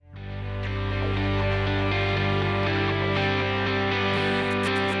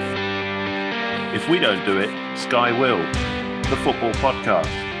If we don't do it, Sky will. The football podcast.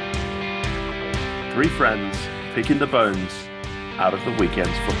 Three friends picking the bones out of the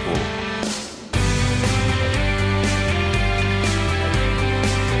weekend's football.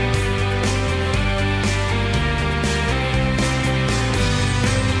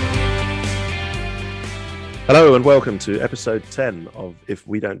 Hello and welcome to episode 10 of If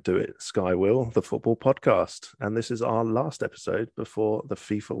We Don't Do It, Sky Will, the football podcast. And this is our last episode before the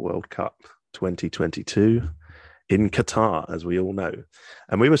FIFA World Cup 2022 in Qatar, as we all know.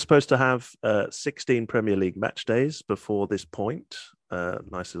 And we were supposed to have 16 Premier League match days before this point.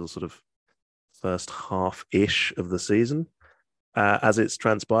 Nice little sort of first half-ish of the season. As it's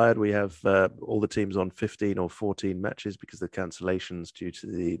transpired, we have all the teams on 15 or 14 matches because of the cancellations due to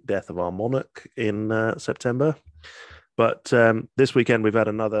the death of our monarch in September. But this weekend, we've had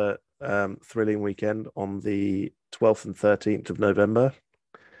another thrilling weekend on the 12th and 13th of November.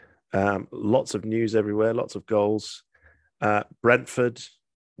 Lots of news everywhere, lots of goals. Brentford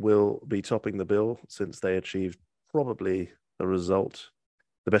will be topping the bill since they achieved probably the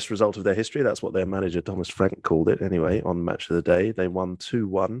best result of their history. That's what their manager, Thomas Frank, called it anyway, on Match of the Day. They won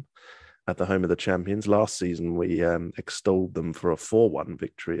 2-1 at the home of the champions. Last season, we extolled them for a 4-1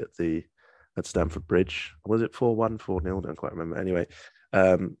 victory at Stamford Bridge. Was it 4-1, 4-0? Don't quite remember. Anyway,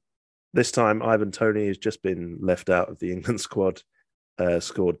 this time, Ivan Toney has just been left out of the England squad,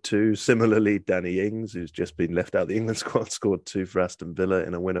 scored 2. Similarly, Danny Ings, who's just been left out of the England squad, scored 2 for Aston Villa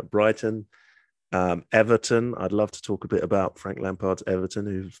in a win at Brighton. Everton, I'd love to talk a bit about Frank Lampard's Everton,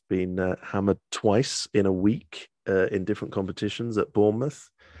 who've been hammered twice in a week in different competitions at Bournemouth.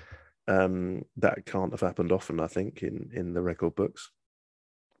 That can't have happened often, I think, in the record books.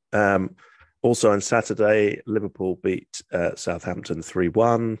 Also on Saturday, Liverpool beat Southampton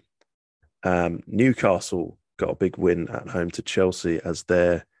 3-1. Newcastle got a big win at home to Chelsea as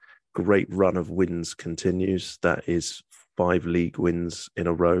their great run of wins continues. That is 5 league wins in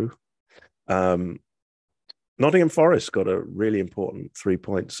a row. Nottingham Forest got a really important 3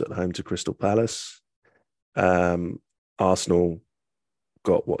 points at home to Crystal Palace. Arsenal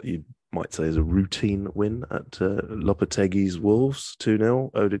got what you might say is a routine win at Lopetegui's Wolves,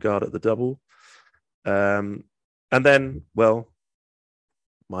 2-0, Odegaard at the double. And then, well,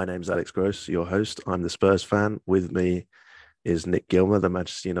 my name's Alex Gross, your host. I'm the Spurs fan. With me is Nick Gilmer, the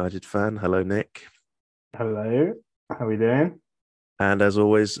Manchester United fan. Hello, Nick. Hello. How are we doing? And as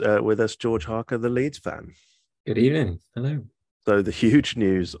always, with us, George Harker, the Leeds fan. Good evening. Hello. So the huge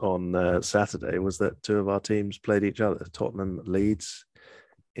news on Saturday was that 2 of our teams played each other, Tottenham, Leeds,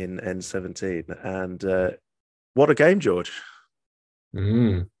 in N17. And what a game, George.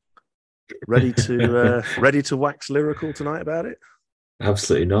 Ready to wax lyrical tonight about it?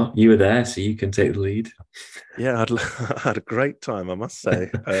 Absolutely not. You were there, so you can take the lead. Yeah, I had a great time, I must say.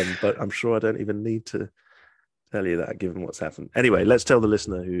 But I'm sure I don't even need to tell you that, given what's happened. Anyway, let's tell the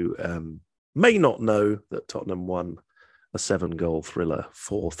listener who may not know that Tottenham won a 7-goal thriller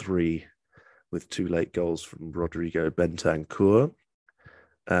 4-3 with 2 late goals from Rodrigo Bentancur,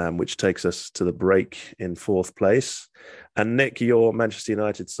 which takes us to the break in 4th place. And Nick, your Manchester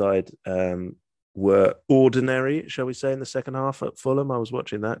United side were ordinary, shall we say, in the second half at Fulham. I was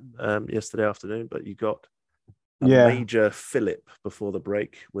watching that yesterday afternoon, but you got a major fillip before the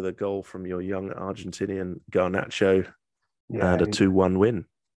break with a goal from your young Argentinian Garnacho and a 2-1 win.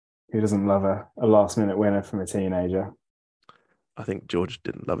 Who doesn't love a last-minute winner from a teenager? I think George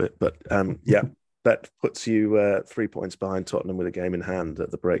didn't love it, but yeah, that puts you 3 points behind Tottenham with a game in hand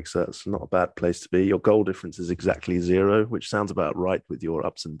at the break, so that's not a bad place to be. Your goal difference is exactly 0, which sounds about right with your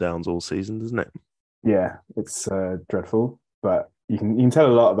ups and downs all season, doesn't it? Yeah, it's dreadful, but you can tell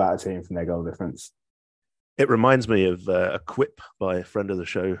a lot about a team from their goal difference. It reminds me of a quip by a friend of the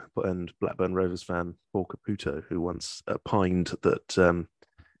show and Blackburn Rovers fan, Paul Caputo, who once opined that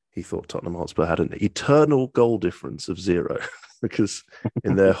he thought Tottenham Hotspur had an eternal goal difference of 0, because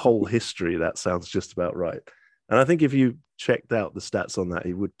in their whole history, that sounds just about right. And I think if you checked out the stats on that,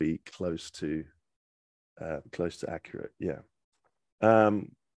 he would be close to accurate. Yeah.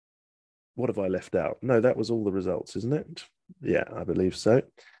 What have I left out? No, that was all the results, isn't it? Yeah, I believe so.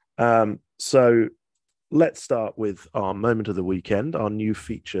 So let's start with our moment of the weekend, our new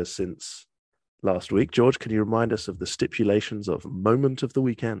feature since last week. George, can you remind us of the stipulations of moment of the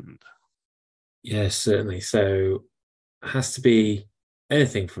weekend? Yes, certainly. So it has to be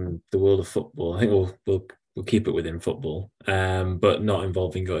anything from the world of football. I think we'll keep it within football, but not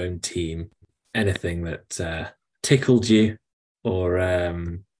involving your own team. Anything that tickled you or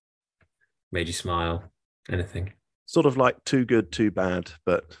made you smile. Anything. Sort of like Too Good, Too Bad,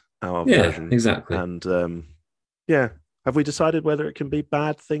 but our Yeah, version. exactly. And yeah, have we decided whether it can be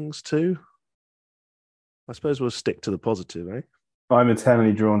bad things too? I suppose we'll stick to the positive, eh? I'm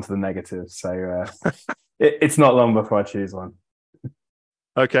eternally drawn to the negative, so it's not long before I choose one.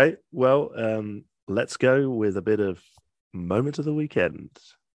 Okay, well, let's go with a bit of moment of the weekend.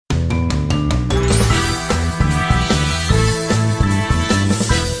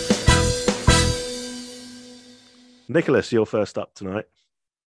 Nicholas, you're first up tonight.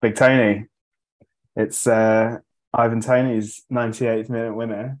 Big Tony. It's Ivan Toney's 98th minute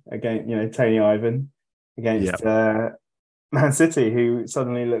winner against, Tony Ivan against Man City, who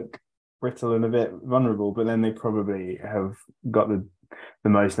suddenly look brittle and a bit vulnerable, but then they probably have got the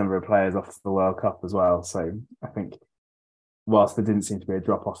most number of players off the World Cup as well. So I think whilst there didn't seem to be a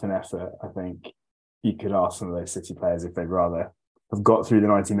drop-off in effort, I think you could ask some of those City players if they'd rather have got through the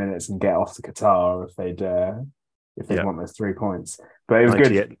 90 minutes and get off to Qatar if they'd want those 3 points. But it was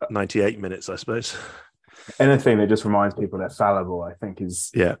good. 98 minutes, I suppose. Anything that just reminds people they're fallible, I think,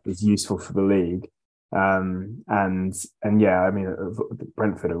 is useful for the league. And yeah, I mean,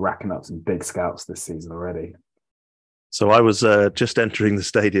 Brentford are racking up some big scouts this season already. So I was just entering the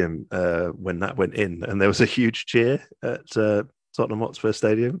stadium when that went in, and there was a huge cheer at Tottenham Hotspur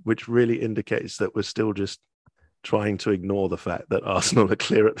Stadium, which really indicates that we're still just trying to ignore the fact that Arsenal are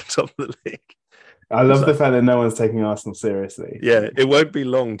clear at the top of the league. I love the fact that no one's taking Arsenal seriously. Yeah, it won't be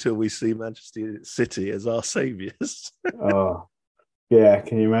long till we see Manchester City as our saviours. Oh, yeah.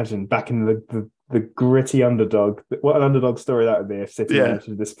 Can you imagine back in the gritty underdog? What an underdog story that would be if City managed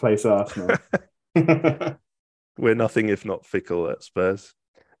to displace Arsenal. We're nothing if not fickle at Spurs.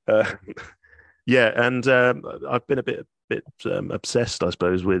 And I've been a bit obsessed, I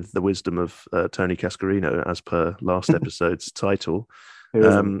suppose, with the wisdom of Tony Cascarino, as per last episode's title.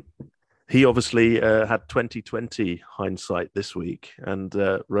 He obviously had 2020 hindsight this week and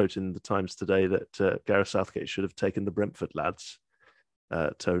wrote in the Times today that Gareth Southgate should have taken the Brentford lads,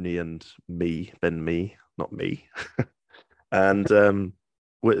 Tony and me, Ben Mee, not me. And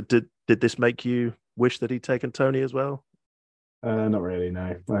did this make you wish that he'd taken Tony as well? Not really, no.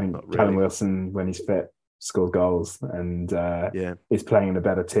 I think Callum Wilson, when he's fit, scores goals and is playing in a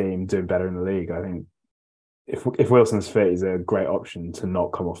better team, doing better in the league. I think if Wilson's fit, he's a great option to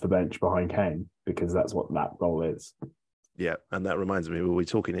not come off the bench behind Kane, because that's what that role is. Yeah, and that reminds me, we'll be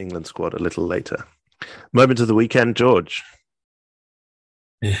talking England squad a little later. Moment of the weekend, George.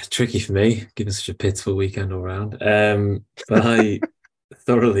 Yeah, tricky for me, given such a pitiful weekend all round. But I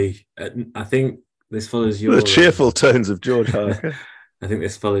thoroughly, I think this follows your... The cheerful tones of George Harker. I think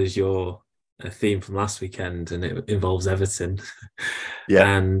this follows your theme from last weekend, and it involves Everton. Yeah.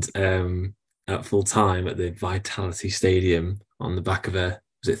 And at full time at the Vitality Stadium on the back of was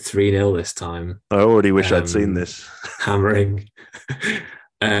it 3-0 this time? I already wish I'd seen this. Hammering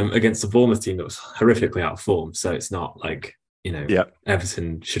against the Bournemouth team that was horrifically out of form. So it's not like,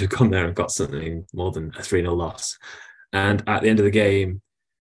 Everton should have gone there and got something more than a 3-0 loss. And at the end of the game,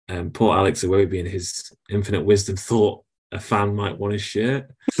 poor Alex Iwobi, in his infinite wisdom, thought a fan might want his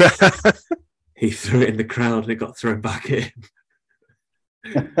shirt. He threw it in the crowd and it got thrown back at him.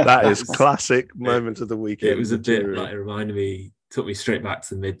 That is classic moment of the weekend. It was a bit like, it reminded me, took me straight back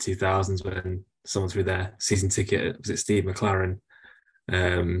to the mid 2000s when someone threw their season ticket. Was it Steve McLaren?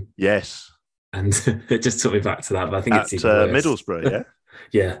 Yes. And it just took me back to that. But I think it's even worse. Middlesbrough, yeah?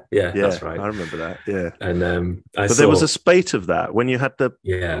 yeah, that's right. I remember that, yeah. And there was a spate of that when you had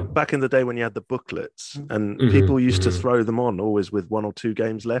back in the day when you had the booklets, and people used to throw them on always with 1 or 2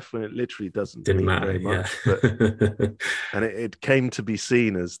 games left, when it literally didn't matter very much. But, and it came to be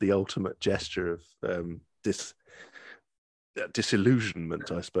seen as the ultimate gesture of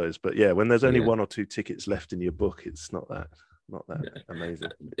disillusionment, I suppose. But yeah, when there's only 1 or 2 tickets left in your book, it's not that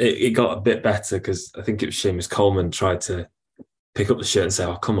amazing. It got a bit better because I think it was Seamus Coleman tried to pick up the shirt and say,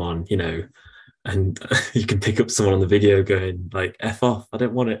 "Oh, come on," and you can pick up someone on the video going like, "F off, I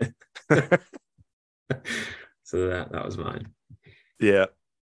don't want it." So that was mine. Yeah,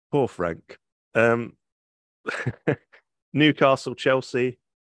 poor Frank. Newcastle, Chelsea.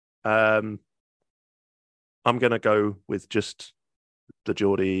 I'm going to go with just the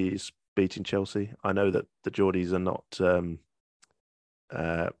Geordies beating Chelsea. I know that the Geordies are not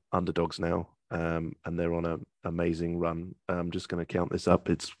underdogs now, and they're on an amazing run. I'm just going to count this up.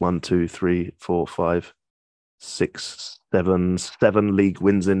 It's 1, 2, 3, 4, 5, 6, 7 league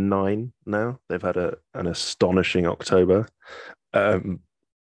wins in 9 now. They've had an astonishing October.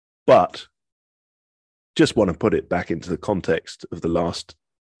 But just want to put it back into the context of the last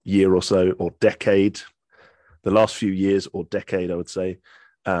year or so, or decade. The last few years or decade, I would say.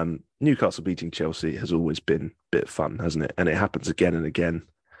 Newcastle beating Chelsea has always been a bit of fun, hasn't it? And it happens again and again.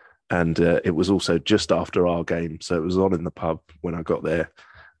 And it was also just after our game, so it was on in the pub when I got there.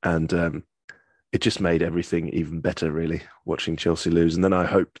 And it just made everything even better, really, watching Chelsea lose. And then I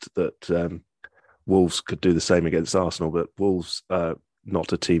hoped that Wolves could do the same against Arsenal, but Wolves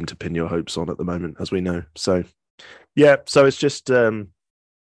not a team to pin your hopes on at the moment, as we know. So, yeah, so it's just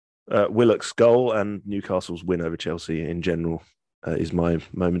Willock's goal and Newcastle's win over Chelsea in general is my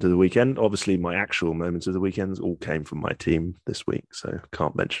moment of the weekend. Obviously, my actual moments of the weekends all came from my team this week, so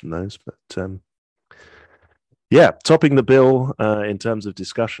can't mention those. But yeah, topping the bill in terms of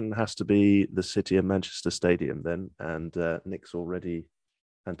discussion has to be the City and Manchester Stadium then, and Nick's already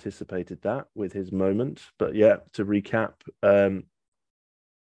anticipated that with his moment. But yeah, to recap,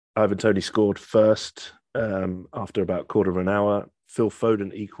 Ivan Toney scored first after about a quarter of an hour. Phil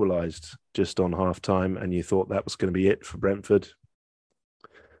Foden equalised just on half-time, and you thought that was going to be it for Brentford.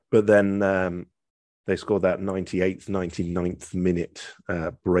 But then they scored that 98th, 99th minute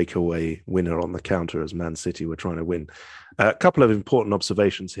breakaway winner on the counter as Man City were trying to win. A couple of important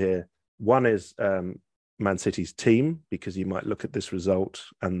observations here. One is Man City's team, because you might look at this result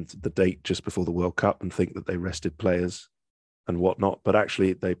and the date just before the World Cup and think that they rested players and whatnot, but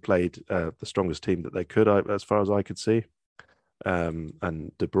actually they played the strongest team that they could, as far as I could see.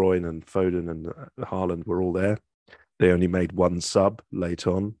 And De Bruyne and Foden and Haaland were all there. They only made one sub late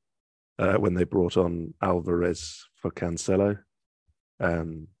on when they brought on Alvarez for Cancelo.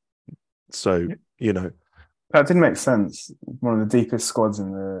 So, you know. That didn't make sense. One of the deepest squads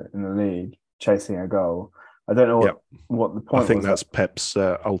in the league chasing a goal. I don't know what the point was. I think that's Pep's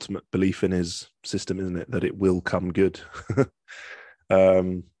ultimate belief in his system, isn't it? That it will come good.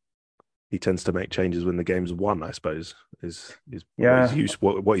 He tends to make changes when the game's won, I suppose, is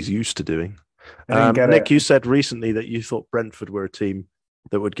what he's used to doing. Nick, you said recently that you thought Brentford were a team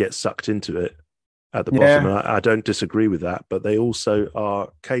that would get sucked into it at the bottom. And I don't disagree with that, but they also are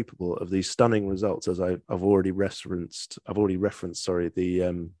capable of these stunning results, as I've already referenced.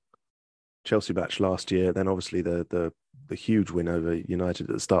 The Chelsea match last year, then obviously the huge win over United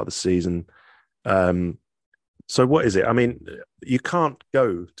at the start of the season. So what is it? I mean, you can't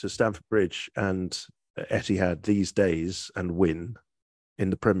go to Stamford Bridge and Etihad these days and win in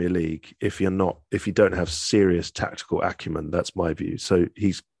the Premier League if you don't have serious tactical acumen. That's my view. So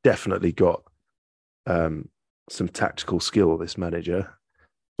he's definitely got some tactical skill, this manager.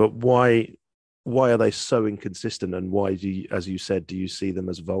 But why are they so inconsistent, and why do you, as you said, do you see them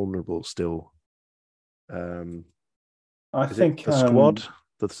as vulnerable still? I think the squad,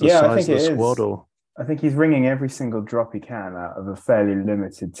 the size of the squad, or I think he's ringing every single drop he can out of a fairly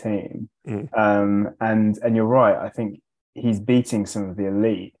limited team. And you're right. I think he's beating some of the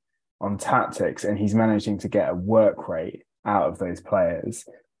elite on tactics, and he's managing to get a work rate out of those players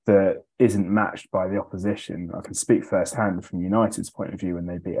that isn't matched by the opposition. I can speak firsthand from United's point of view when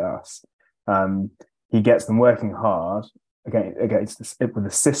they beat us. He gets them working hard with a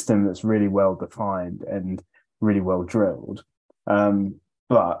system that's really well defined and really well drilled.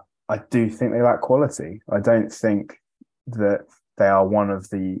 But I do think they lack quality. I don't think that they are one of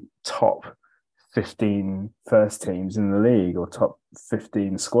the top 15 first teams in the league, or top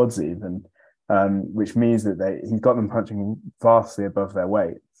 15 squads even, which means that he's got them punching vastly above their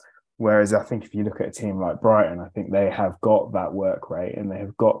weight. Whereas I think if you look at a team like Brighton, I think they have got that work rate and they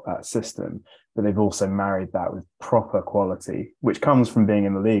have got that system, but they've also married that with proper quality, which comes from being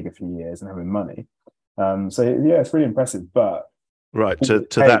in the league a few years and having money. So yeah, it's really impressive. But right, to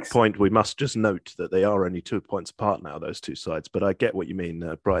that point, we must just note that they are only 2 points apart now, those two sides. But I get what you mean.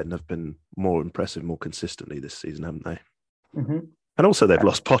 Brighton have been more impressive, more consistently this season, haven't they? Mm-hmm. And also they've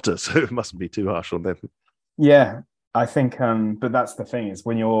lost Potter, so it mustn't be too harsh on them. Yeah, I think, but that's the thing, is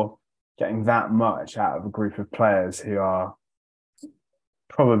when you're getting that much out of a group of players who are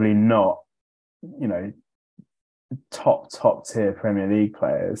probably not, top tier Premier League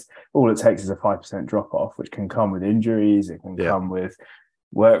players, all it takes is a 5% drop off, which can come with injuries, it can come with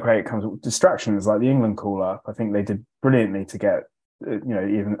work rate, it comes with distractions like the England call up. I think they did brilliantly to get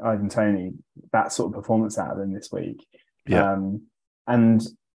even Ivan Toney that sort of performance out of him this week. And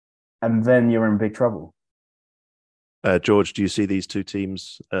then you're in big trouble. George, do you see these two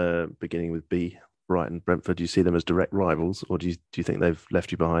teams, beginning with B, Brighton, Brentford, do you see them as direct rivals, or do you think they've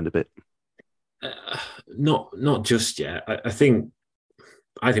left you behind a bit? Not just yet. I think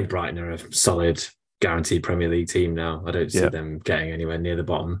Brighton are a solid, guaranteed Premier League team now. I don't see them getting anywhere near the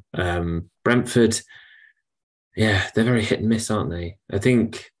bottom. Brentford, they're very hit and miss, aren't they? I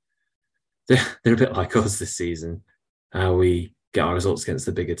think they're a bit like us this season, how we get our results against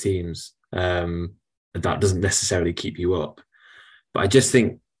the bigger teams. That doesn't necessarily keep you up. But I just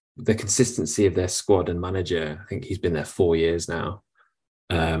think the consistency of their squad and manager, I think he's been there 4 years now.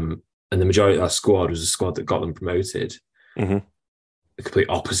 And the majority of that squad was a squad that got them promoted. Mm-hmm. the complete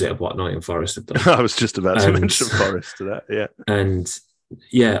opposite of what Nottingham Forest have done. I was just about to mention Forest to that. Yeah. And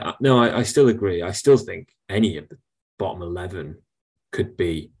yeah, no, I still agree. I still think any of the bottom 11 could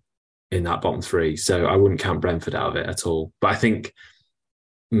be in that bottom 3. So I wouldn't count Brentford out of it at all. But I think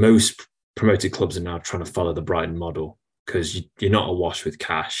most promoted clubs are now trying to follow the Brighton model, because you're not awash with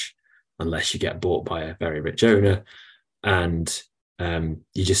cash unless you get bought by a very rich owner, and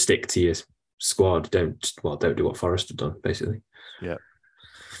you just stick to your squad. Don't do what Forest have done, basically. Yeah.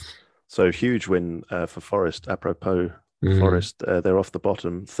 So huge win for Forest. Apropos Forest, they're off the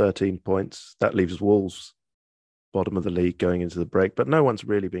bottom, 13 points. That leaves Wolves bottom of the league going into the break, but no one's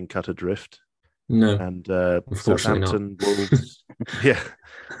really been cut adrift. No, and Southampton, Wolves, yeah,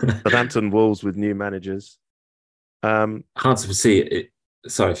 Southampton, Wolves with new managers. Hard to see it.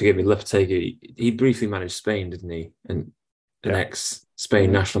 Sorry, forgive me, Lopetegui. He briefly managed Spain, didn't he? And an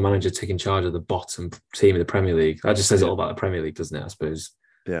ex-Spain national manager taking charge of the bottom team of the Premier League. That just says it all about the Premier League, doesn't it? I suppose.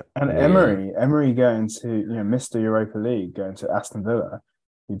 Yeah. And Emery going to Mr. Europa League, going to Aston Villa,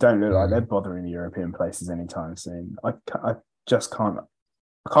 who don't look like they're bothering the European places anytime soon. I just can't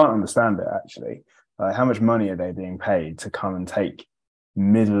understand it, actually. How much money are they being paid to come and take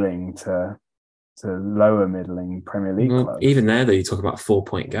middling to lower middling Premier League clubs? Even there, though, you talk about a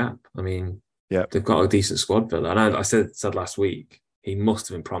 4-point gap. I mean, they've got a decent squad, Villa. And I said last week, he must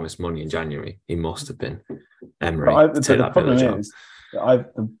have been promised money in January. He must have been. Emery.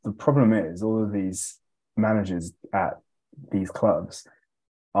 The problem is all of these managers at these clubs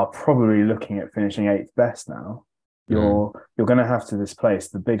are probably looking at finishing 8th best now. You're going to have to displace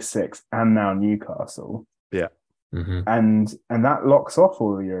the Big Six and now Newcastle. Yeah. Mm-hmm. And that locks off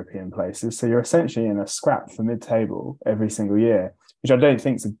all the European places. So you're essentially in a scrap for mid-table every single year, which I don't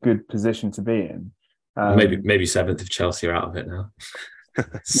think is a good position to be in. Maybe 7th if Chelsea are out of it now.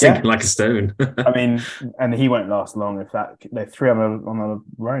 Sinking like a stone. I mean, and he won't last long if they're 3 on a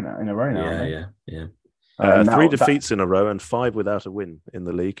row now. Yeah. 3 defeats in a row and 5 without a win in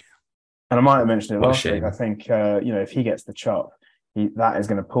the league. And I might have mentioned it last week. I think if he gets the chop, that is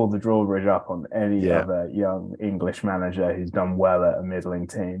going to pull the drawbridge up on any other young English manager who's done well at a middling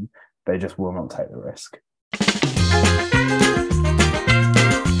team. They just will not take the risk.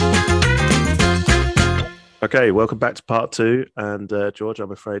 Okay, welcome back to part 2. And George,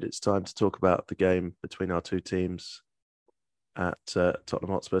 I'm afraid it's time to talk about the game between our 2 teams at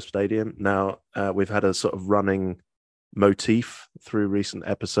Tottenham Hotspur Stadium. Now, we've had a sort of running motif through recent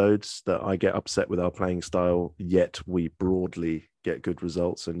episodes that I get upset with our playing style, yet we broadly get good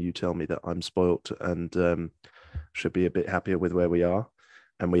results, and you tell me that I'm spoilt and should be a bit happier with where we are.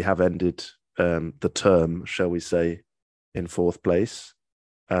 And we have ended the term, shall we say, in 4th place,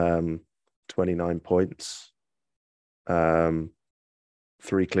 29 points. 3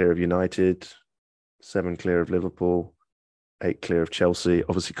 clear of United, 7 clear of Liverpool, 8 clear of Chelsea.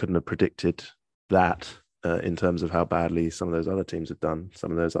 Obviously couldn't have predicted that in terms of how badly some of those other teams have done,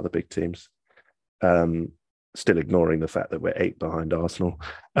 some of those other big teams. Still ignoring the fact that we're 8 behind Arsenal.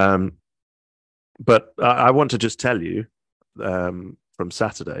 But I want to just tell you from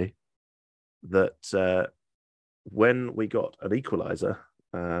Saturday that when we got an equaliser,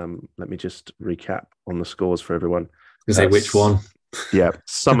 let me just recap on the scores for everyone. Say which one? Yeah,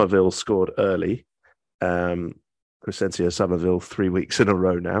 Somerville scored early. Crescencio Somerville 3 weeks in a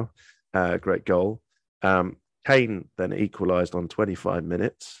row now. Great goal. Kane then equalised on 25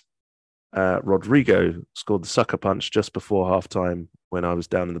 minutes. Rodrigo scored the sucker punch just before half-time when I was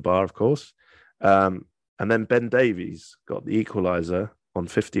down in the bar, of course. And then Ben Davies got the equaliser on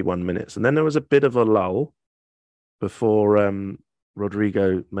 51 minutes. And then there was a bit of a lull before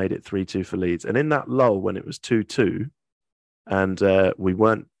Rodrigo made it 3-2 for Leeds. And in that lull, when it was 2-2, and we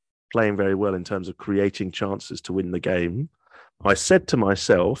weren't playing very well in terms of creating chances to win the game, I said to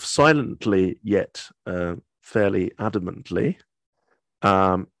myself, silently yet fairly adamantly,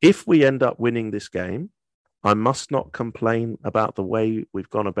 if we end up winning this game, I must not complain about the way we've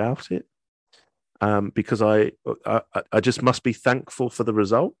gone about it, because I just must be thankful for the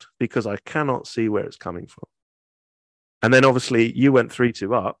result, because I cannot see where it's coming from. And then obviously you went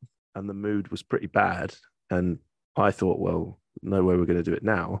 3-2 up and the mood was pretty bad. And I thought, well, no way we're going to do it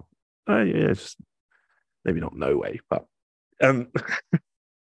now. Maybe not no way, but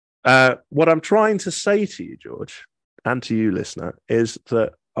what I'm trying to say to you, George, and to you, listener, is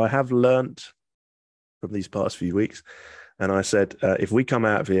that I have learnt from these past few weeks. And I said, if we come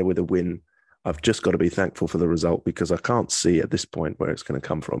out of here with a win, I've just got to be thankful for the result, because I can't see at this point where it's going to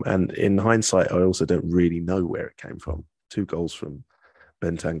come from. And in hindsight, I also don't really know where it came from. 2 goals from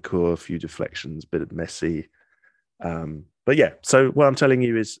Bentancur, a few deflections, a bit of Messi. But yeah, so what I'm telling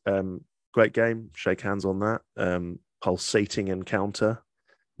you is great game. Shake hands on that. pulsating encounter.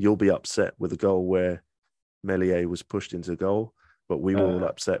 You'll be upset with a goal where Meslier was pushed into goal, but we were all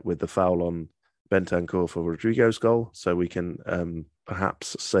upset with the foul on Bentancur for Rodrigo's goal. So we can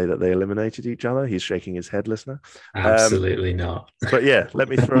perhaps say that they eliminated each other. He's shaking his head, listener. Absolutely not. But yeah, let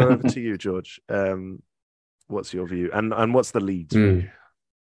me throw over to you, George. What's your view? And what's the Leeds view?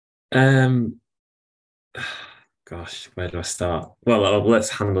 Gosh, where do I start? Well, let's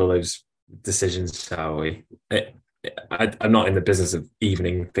handle those decisions, shall we? I'm not in the business of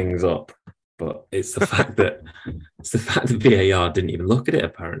evening things up, but it's the fact that VAR didn't even look at it.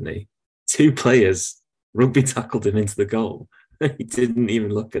 Apparently, 2 players rugby tackled him into the goal. He didn't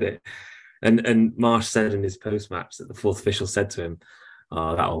even look at it. And Marsh said in his post-match that the fourth official said to him,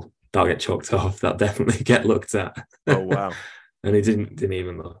 "Oh, that'll get chalked off. That'll definitely get looked at." Oh wow! And he didn't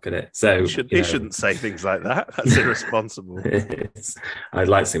even look at it. So he shouldn't say things like that. That's irresponsible. I'd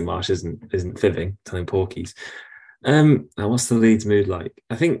like to think Marsh isn't fibbing, telling porkies. And what's the Leeds mood like?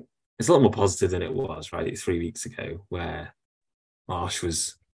 I think it's a lot more positive than it was, right? 3 weeks ago, where Marsh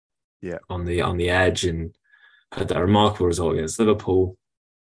was on the edge and had that remarkable result against Liverpool.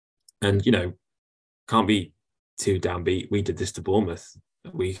 And, can't be too downbeat. We did this to Bournemouth a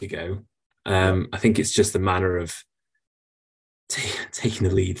week ago. I think it's just the manner of taking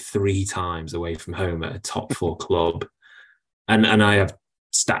the lead 3 times away from home at a top 4 club. And I have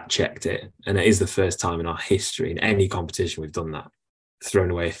stat checked it, and it is the first time in our history in any competition we've done that, thrown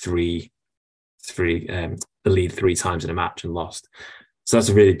away the lead 3 times in a match and lost. So that's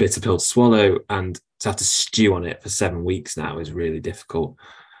a really bitter pill to swallow, and to have to stew on it for 7 weeks now is really difficult.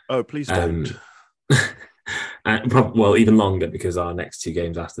 Oh, please don't. Well, even longer, because our next 2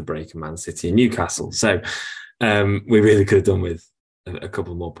 games after the break are Man City and Newcastle. So we really could have done with a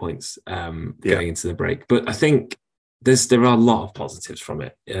couple more points going into the break. But I think there are a lot of positives from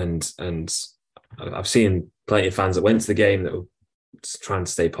it, and I've seen plenty of fans that went to the game that were trying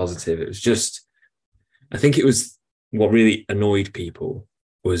to stay positive. It was just, I think it was what really annoyed people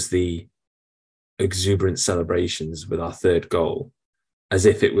was the exuberant celebrations with our 3rd goal, as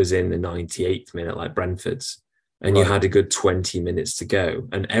if it was in the 98th minute like Brentford's, and you had a good 20 minutes to go,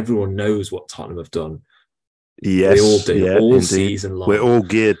 and everyone knows what Tottenham have done. Yes, they all do, all indeed. Season long. We're all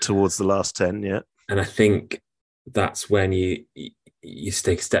geared towards the last 10, And I think that's when you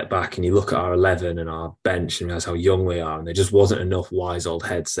take a step back and you look at our 11 and our bench and realize how young we are, and there just wasn't enough wise old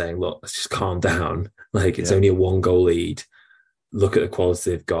heads saying, look, let's just calm down. Like, it's only a 1-goal lead. Look at the quality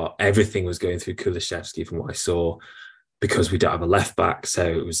they've got. Everything was going through Kulusevski from what I saw, because we don't have a left back, so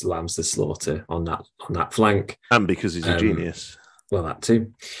it was lambs to slaughter on that flank. And because he's a genius. Well, that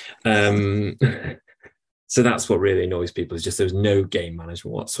too. So that's what really annoys people, is just there was no game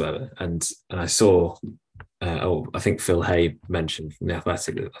management whatsoever. And I saw, I think Phil Hay mentioned from The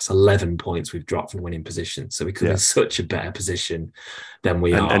Athletic that that's 11 points we've dropped from winning position. So we could be in such a better position than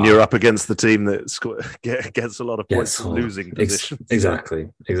we are. And you're up against the team that gets a lot of points from losing positions. Exactly.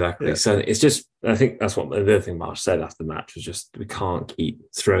 Yeah. So it's just, I think that's what the other thing Marsh said after the match was just, we can't keep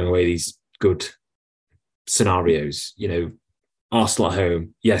throwing away these good scenarios. Arsenal at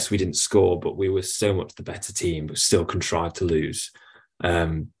home, yes, we didn't score, but we were so much the better team, but still contrived to lose.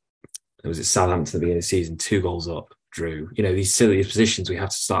 It was at Southampton at the beginning of the season, 2 goals up, drew. These silly positions we have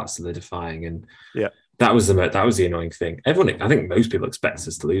to start solidifying, and that was the annoying thing. I think most people expect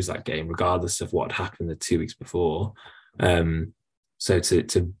us to lose that game, regardless of what happened the 2 weeks before. So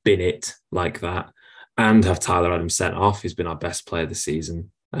to bin it like that and have Tyler Adams sent off, who's been our best player this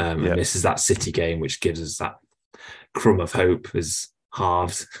season, and misses that City game, which gives us that crumb of hope, is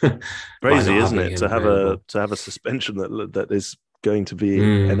halved. Crazy, isn't it, to have a suspension that is going to be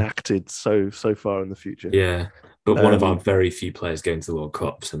enacted so far in the future. Yeah, but one of our very few players going to the World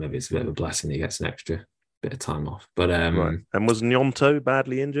Cup, so maybe it's a bit of a blessing he gets an extra bit of time off. But right. And was Gnonto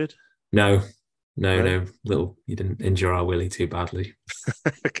badly injured? No. He didn't injure our Willie too badly.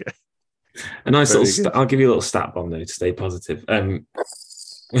 Okay. A nice little. I'll give you a little stat bomb though to stay positive.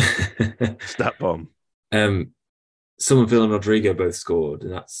 Stat bomb. Somerville and Rodrigo both scored,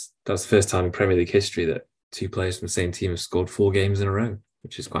 and that's the first time in Premier League history that 2 players from the same team have scored 4 games in a row,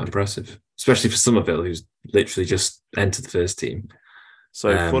 which is quite impressive, especially for Somerville, who's literally just entered the first team.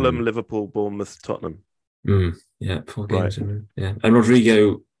 So Fulham, Liverpool, Bournemouth, Tottenham. 4 games in a row. Yeah, and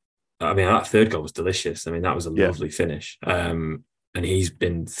Rodrigo, I mean, that 3rd goal was delicious. I mean, that was a lovely finish. And he's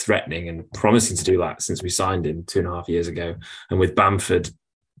been threatening and promising to do that since we signed him 2.5 years ago. And with Bamford,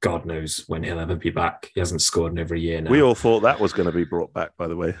 God knows when he'll ever be back. He hasn't scored in over a year now. We all thought that was going to be brought back, by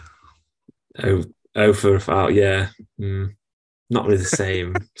the way. For a foul, yeah. Not really the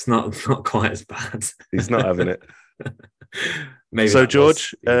same. It's not quite as bad. He's not having it. Maybe. So,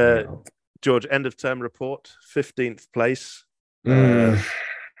 George, George, end of term report, 15th place.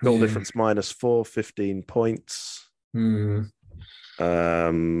 Goal difference -4, 15 points.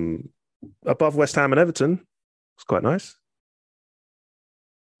 Above West Ham and Everton. It's quite nice.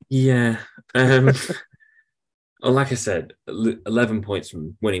 Yeah. Well, like I said, 11 points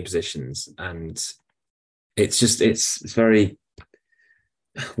from winning positions, and it's very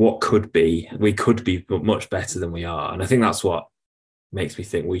what could be. We could be much better than we are, and I think that's what makes me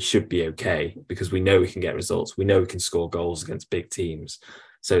think we should be okay, because we know we can get results. We know we can score goals against big teams.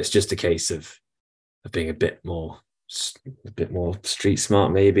 So it's just a case of being a bit more street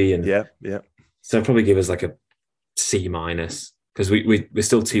smart, maybe. And yeah. So I'd probably give us like a C-, because we're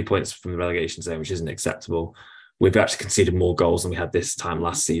still 2 points from the relegation zone, which isn't acceptable. We've actually conceded more goals than we had this time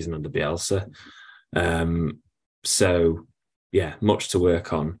last season under Bielsa. So yeah, much to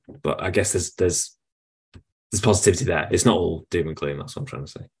work on. But I guess there's positivity there. It's not all doom and gloom. That's what I'm trying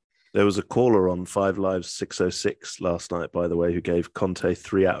to say. There was a caller on 5 Live 606 last night, by the way, who gave Conte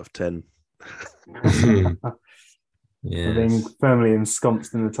 3 out of 10. Yeah, being firmly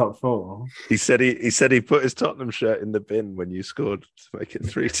ensconced in the top 4. He said he put his Tottenham shirt in the bin when you scored to make it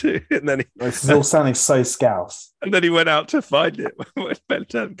 3-2, and then this is all sounding so scouse. And then he went out to find it when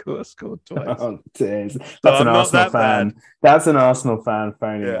Bentancur scored twice. Oh, dears. That's an Arsenal fan. Bad. That's an Arsenal fan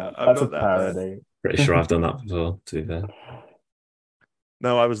phoning up. That's a parody. Pretty sure I've done that before, to be fair.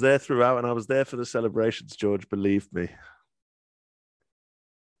 No, I was there throughout, and I was there for the celebrations, George, believe me.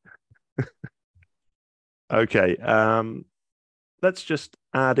 Okay, let's just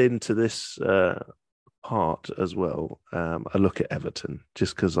add into this part as well a look at Everton,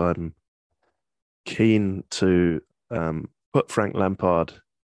 just because I'm keen to put Frank Lampard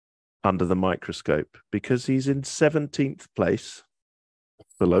under the microscope, because he's in 17th place,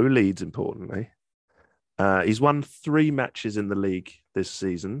 below Leeds, importantly. He's won 3 matches in the league this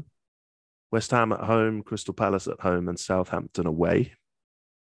season. West Ham at home, Crystal Palace at home, and Southampton away.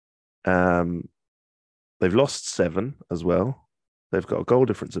 They've lost 7 as well. They've got a goal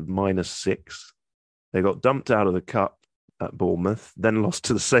difference of -6. They got dumped out of the cup at Bournemouth, then lost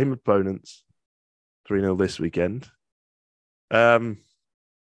to the same opponents, 3-0 this weekend. Yeah,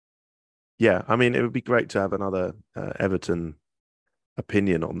 I mean, it would be great to have another Everton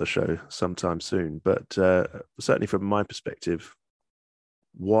opinion on the show sometime soon. But certainly from my perspective,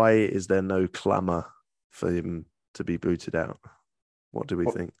 why is there no clamour for him to be booted out? What do we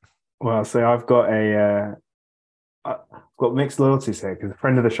think? Well, so I've got mixed loyalties here, because a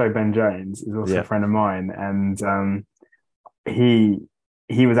friend of the show, Ben Jones, is also a friend of mine, and he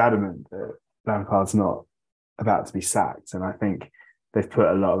was adamant that Lampard's not about to be sacked, and I think they've put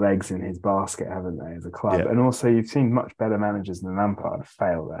a lot of eggs in his basket, haven't they, as a club? And also, you've seen much better managers than Lampard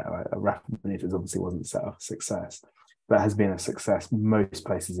fail there. Like, Rafa Benitez obviously wasn't set up for success. That has been a success most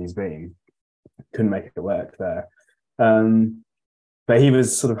places he's been. Couldn't make it work there. But he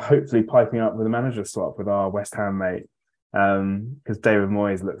was sort of hopefully piping up with a manager swap with our West Ham mate, because David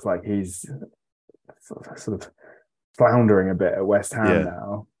Moyes looks like he's sort of floundering a bit at West Ham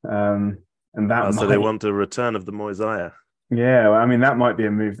now. And that so they want a return of the Moyes-aya. Yeah, well, I mean, that might be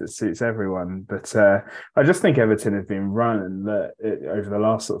a move that suits everyone. But I just think Everton have been run over the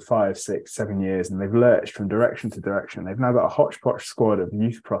last sort of 5, 6, 7 years, and they've lurched from direction to direction. They've now got a hodgepodge squad of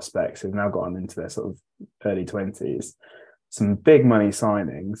youth prospects who've now gotten into their sort of early 20s. Some big money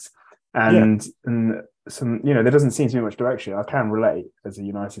signings, and some, there doesn't seem to be much direction. I can relate as a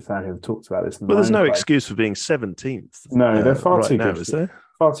United fan who have talked about this. Well, there's no excuse for being 17th. No, they're far too good. Is there?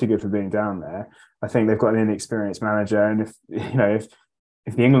 Far too good for being down there. I think they've got an inexperienced manager, and if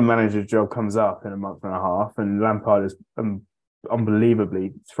the England manager job comes up in a month and a half, and Lampard is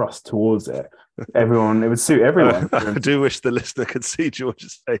unbelievably thrust towards it, it would suit everyone. I do wish the listener could see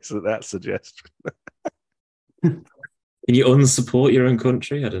George's face at that suggestion. Can you unsupport your own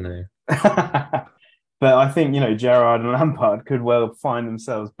country? I don't know. But I think, Gerrard and Lampard could well find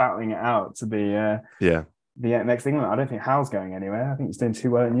themselves battling it out to be the next England. I don't think Hal's going anywhere. I think he's doing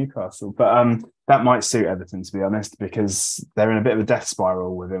too well at Newcastle. But that might suit Everton, to be honest, because they're in a bit of a death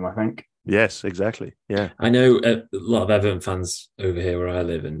spiral with him, I think. Yes, exactly. Yeah. I know a lot of Everton fans over here where I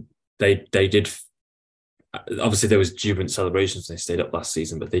live, and they did... Obviously, there was jubilant celebrations when they stayed up last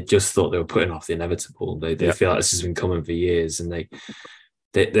season, but they just thought they were putting off the inevitable. They feel like this has been coming for years, and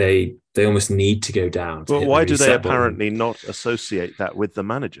they almost need to go down. But why do they apparently not associate that with the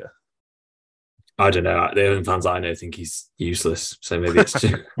manager? I don't know. The Everton fans I know think he's useless, so maybe it's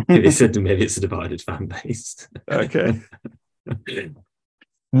maybe it's a divided fan base. Okay.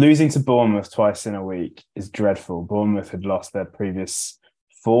 Losing to Bournemouth twice in a week is dreadful. Bournemouth had lost their previous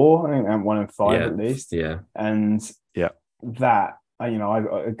 4, I think, and 1 and 5 at least. Yeah. And that,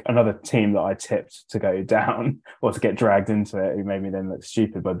 another team that I tipped to go down or to get dragged into it, who made me then look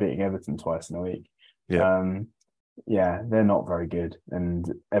stupid by beating Everton twice in a week. They're not very good, and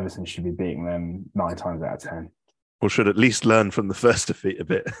Everton should be beating them 9 times out of 10. Or should at least learn from the first defeat a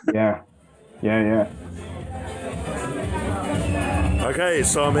bit. Yeah. Okay,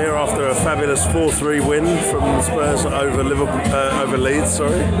 so I'm here after a fabulous 4-3 win from Spurs over Leeds.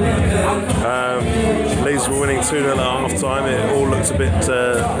 Leeds were winning 2-0 at half time. It all looked a bit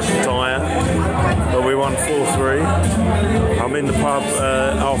dire, but we won 4-3. I'm in the pub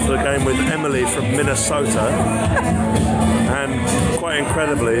after the game with Emily from Minnesota, and quite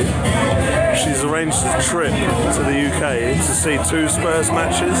incredibly, she's arranged a trip to the UK to see 2 Spurs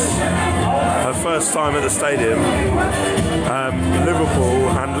matches. Her first time at the stadium, Liverpool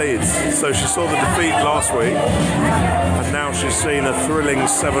and Leeds. So she saw the defeat last week, and now she's seen a thrilling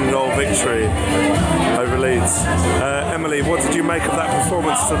 7-goal victory over Leeds. Emily, what did you make of that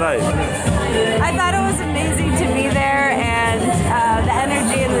performance today? I thought it was amazing to be there, and the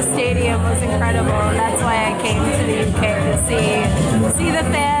energy in the stadium was incredible, and that's why I came to the UK to see the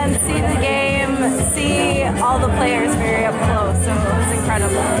fans, see the game, see all the players very up close. So it was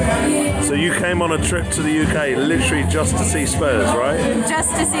incredible. So you came on a trip to the UK literally just to see Spurs, right? Just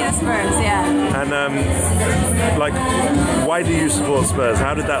to see the Spurs, yeah. And why do you support Spurs?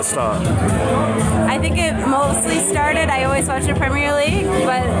 How did that start? I think it mostly started, I always watched the Premier League,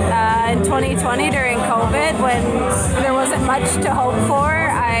 but in 2020 during COVID, when there wasn't much to hope for,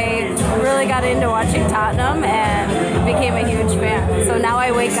 I really got into watching Tottenham and became a huge fan. So now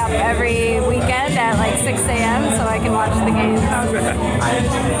I wake up every weekend at like 6 a.m. so I can watch the games.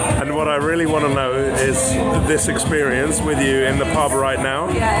 And what I really want to know is this experience with you in the pub right now.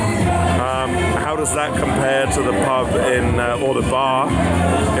 Yeah. How does that compare to the pub or the bar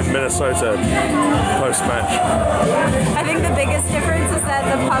in Minnesota post-match? I think the biggest difference is that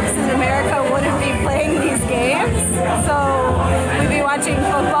the pubs in America wouldn't be playing these games. So we'd be watching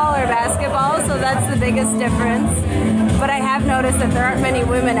football or basketball, so that's the biggest difference. But I have noticed that there aren't many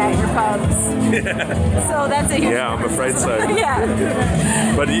women at your pubs. Yeah. So that's a huge I'm afraid so. Yeah.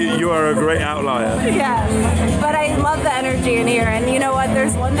 But you are a great outlier. Yeah. But I love the energy in here. And you know what?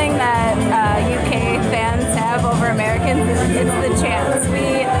 There's one thing that UK fans have over Americans. It's the chants.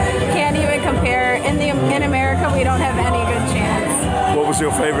 We can't even compare. In America, we don't have any good chants. What was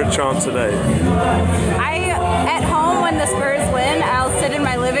your favorite chant today? At home, when the Spurs win, I'll sit in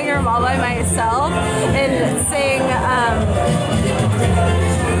my living room all by myself and sing.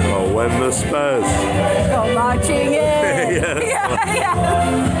 When the Spurs go marching in. Yes. Yeah.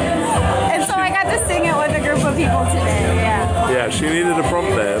 And so I got to sing it with a group of people today. Yeah. Yeah, she needed a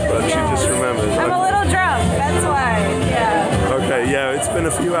prompt there, but she just remembered. I'm a little drunk. That's why. Yeah. Okay. Yeah, it's been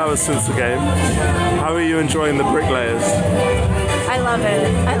a few hours since the game. How are you enjoying the Bricklayers? I love it.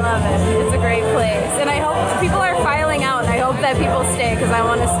 It's a great place. And I hope people are filing out, and I hope that people stay because I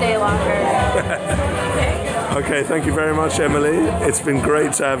want to stay longer. Okay, thank you very much, Emily. It's been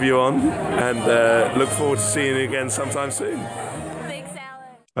great to have you on, and look forward to seeing you again sometime soon. Thanks,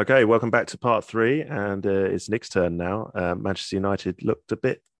 Alex. Okay, welcome back to part 3, and it's Nick's turn now. Manchester United looked a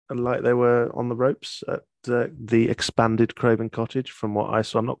bit like they were on the ropes at the expanded Craven Cottage from what I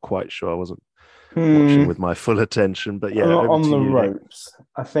saw. I'm not quite sure. I wasn't watching with my full attention, but yeah. On the ropes.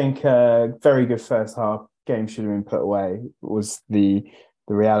 I think very good first half. Game should have been put away was the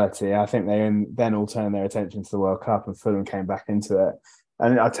reality. I think they then all turned their attention to the World Cup, and Fulham came back into it.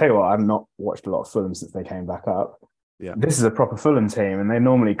 And I'll tell you what, I've not watched a lot of Fulham since they came back up. Yeah. This is a proper Fulham team, and they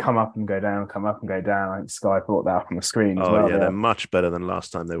normally come up and go down. I think Sky brought that up on the screen as well. Yeah, they're much better than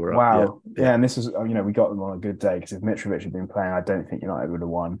last time they were up. Wow. Yeah, and this was, we got them on a good day, because if Mitrovic had been playing, I don't think United would have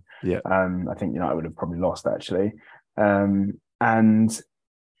won. Yeah. I think United would have probably lost, actually. And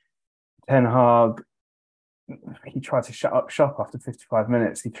Ten Hag, he tried to shut up shop after 55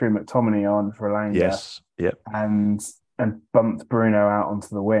 minutes. He threw McTominay on for Elanga. Yes. Yep. And bumped Bruno out onto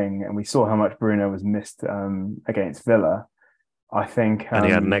the wing. And we saw how much Bruno was missed against Villa. I think. And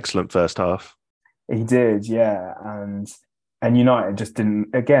he had an excellent first half. He did, yeah. And United just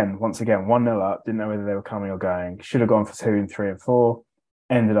didn't, once again, 1-0 up, didn't know whether they were coming or going. Should have gone for 2 and 3 and 4.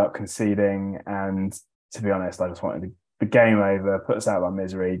 Ended up conceding. And to be honest, I just wanted the game over, put us out of our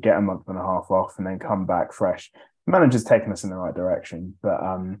misery, get a month and a half off, and then come back fresh. The manager's taken us in the right direction, but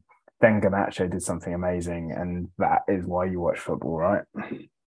then Garnacho did something amazing, and that is why you watch football, right?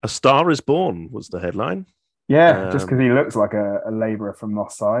 A star is born was the headline. Yeah, just because he looks like a labourer from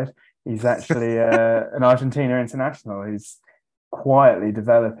Moss Side. He's actually an Argentina international who's quietly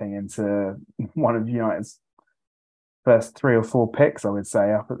developing into one of United's first 3 or 4 picks, I would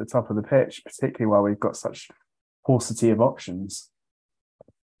say, up at the top of the pitch, particularly while we've got such paucity of options.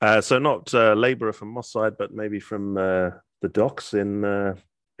 So not labourer from Moss Side, but maybe from the docks in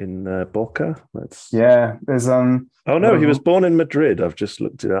Boca. Yeah, there's Oh no, he was born in Madrid. I've just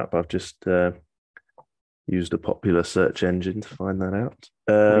looked it up. I've just used a popular search engine to find that out.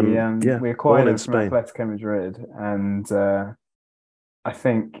 We acquired him from Atletico Madrid, and I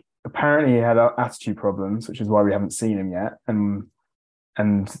think apparently he had attitude problems, which is why we haven't seen him yet.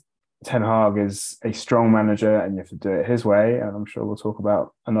 And Ten Hag is a strong manager, and you have to do it his way. And I'm sure we'll talk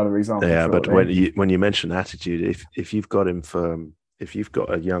about another example. Yeah, shortly. but when you mention attitude, if you've got a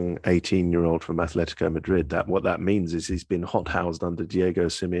young 18-year-old from Atletico Madrid, what that means is he's been hothoused under Diego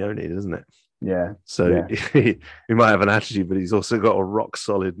Simeone, doesn't it? Yeah. So he might have an attitude, but he's also got a rock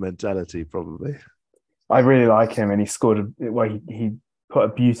solid mentality, probably. I really like him, and he scored. He put a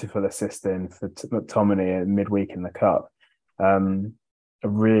beautiful assist in for McTominay in midweek in the cup. A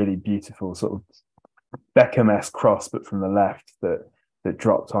really beautiful sort of Beckham-esque cross, but from the left that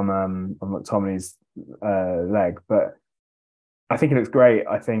dropped on McTominay's leg. But I think it looks great.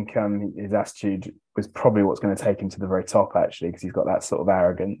 I think his attitude was probably what's going to take him to the very top, actually, because he's got that sort of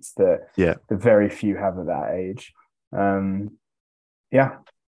arrogance that the very few have at that age.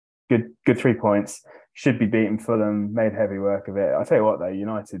 Good 3 points. Should be beaten Fulham, made heavy work of it. I tell you what, though,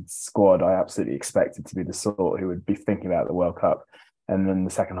 United's squad, I absolutely expected to be the sort who would be thinking about the World Cup. And then the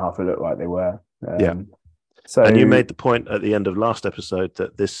second half, it looked like they were. And you made the point at the end of last episode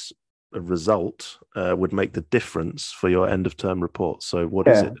that this result would make the difference for your end of term report. So what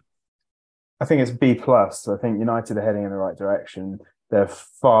is it? I think it's B+. I think United are heading in the right direction. They're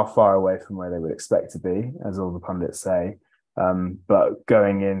far, far away from where they would expect to be, as all the pundits say. But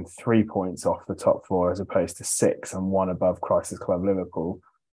going in 3 points off the top four as opposed to 6 and 1 above Crisis Club Liverpool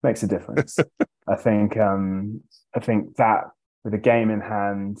makes a difference. I think that with a game in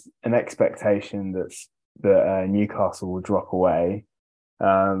hand, an expectation that Newcastle will drop away,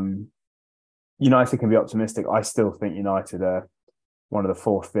 United can be optimistic. I still think United are one of the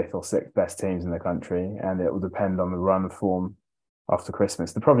 4th, 5th or 6th best teams in the country, and it will depend on the run form after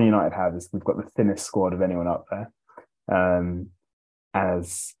Christmas. The problem United have is we've got the thinnest squad of anyone up there.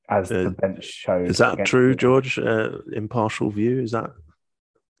 As the bench shows. Is that true, George? Impartial view?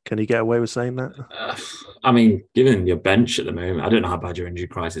 Can you get away with saying that? I mean, given your bench at the moment, I don't know how bad your injury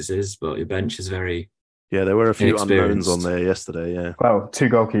crisis is, but your bench is very. Yeah, there were a few unknowns on there yesterday. Yeah. Well, 2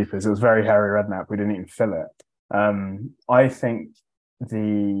 goalkeepers. It was very Harry Redknapp. We didn't even fill it. I think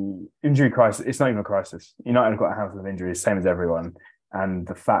the injury crisis. It's not even a crisis. United have got a handful of injuries, same as everyone, and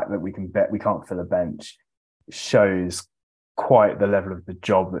the fact that we can't fill a bench shows quite the level of the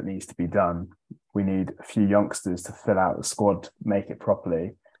job that needs to be done. We need a few youngsters to fill out the squad, make it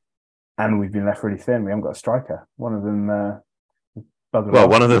properly, and we've been left really thin. We haven't got a striker. One of them.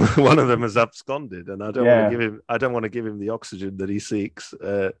 One of them has absconded, and I don't want to give him the oxygen that he seeks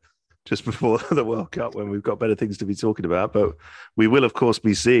just before the World Cup when we've got better things to be talking about. But we will, of course,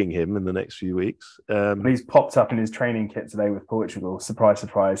 be seeing him in the next few weeks. He's popped up in his training kit today with Portugal. Surprise,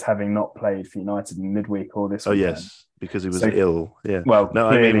 surprise, having not played for United in midweek or this weekend. Yes, because he was ill. Yeah. Well, no,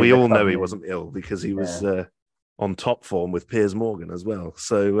 I mean, we all know he wasn't ill because he was on top form with Piers Morgan as well.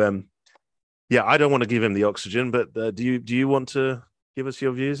 So, I don't want to give him the oxygen, but do you want to give us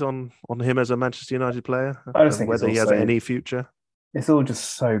your views on him as a Manchester United player? I just think whether he has any future. It's all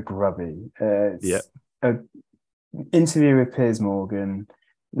just so grubby. An interview with Piers Morgan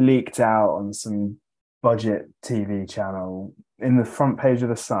leaked out on some budget TV channel in the front page of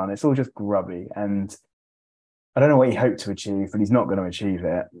The Sun. It's all just grubby. And I don't know what he hoped to achieve, but he's not going to achieve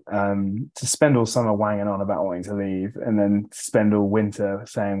it. To spend all summer wanging on about wanting to leave and then spend all winter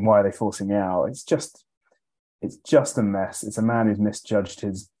saying, why are they forcing me out? It's just a mess. It's a man who's misjudged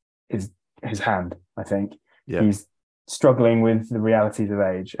his hand, I think. Yeah. He's struggling with the realities of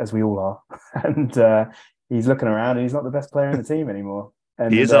age, as we all are. And he's looking around and he's not the best player in the team anymore.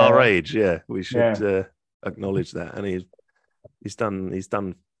 And, he is our age, yeah. We should acknowledge that. And he's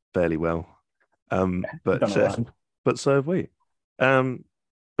done fairly well. But so have we.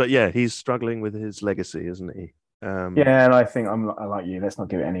 But yeah, he's struggling with his legacy, isn't he? And I think I like you. Let's not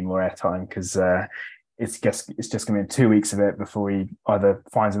give it any more airtime because it's just going to be 2 weeks of it before he either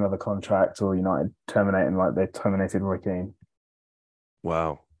finds another contract or United terminate him like they terminated Roy Keane.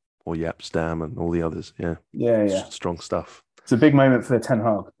 Wow. Or Jaap Stam and all the others. Yeah. Yeah. Strong stuff. It's a big moment for Ten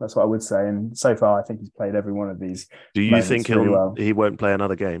Hag. That's what I would say. And so far, I think he's played every one of these. Do you think he won't play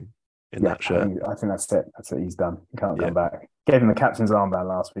another game in that shirt? I think that's it. That's it. He's done. He can't come back. Gave him the captain's armband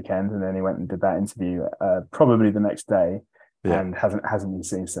last weekend, and then he went and did that interview probably the next day, and hasn't been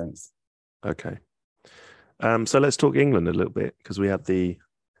seen since. Okay. So let's talk England a little bit because we had the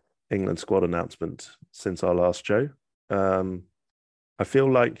England squad announcement since our last show. I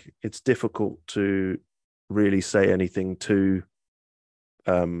feel like it's difficult to really say anything too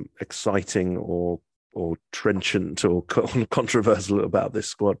exciting or trenchant or controversial about this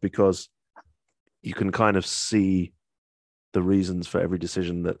squad, because you can kind of see the reasons for every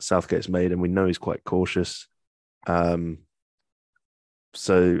decision that Southgate's made, and we know he's quite cautious. So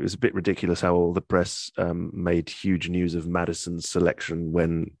it's a bit ridiculous how all the press made huge news of Maddison's selection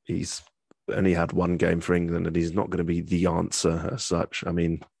when he's only had one game for England and he's not going to be the answer as such. I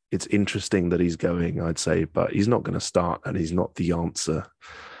mean, it's interesting that he's going, I'd say, but he's not going to start and he's not the answer.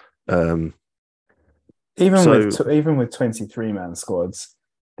 Even with 23-man squads,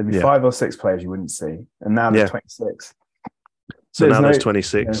 there'd be 5 or 6 players you wouldn't see, and now there's 26. So now there's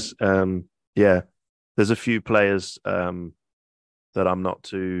 26. There's a few players that I'm not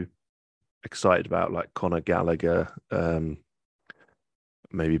too excited about, like Conor Gallagher,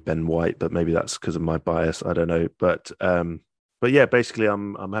 maybe Ben White, but maybe that's because of my bias. I don't know. But yeah, basically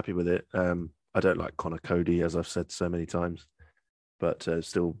I'm happy with it. I don't like Connor Cody, as I've said so many times, but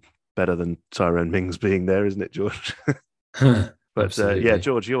still better than Tyrone Mings being there, isn't it, George? But yeah,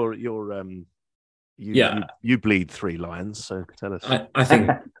 George, you bleed 3 Lions, so tell us. I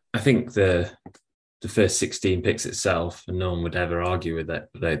think the first 16 picks itself, and no one would ever argue with that.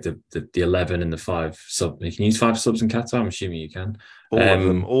 The 11 and the 5 sub. You can use 5 subs in Qatar. I'm assuming you can.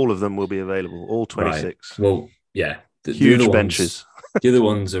 All of them will be available. All 26. Right. Well, yeah, huge benches. The other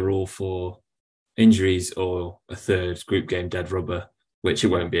ones are all for injuries or a third group game dead rubber, which it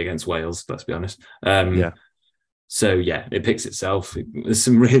won't be against Wales. Let's be honest. So yeah, it picks itself. There's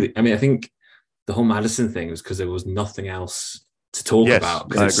some really. I mean, I think the whole Maddison thing was because there was nothing else to talk about,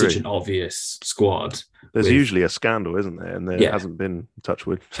 because it's such an obvious squad. There's usually a scandal, isn't there? And there hasn't been, touch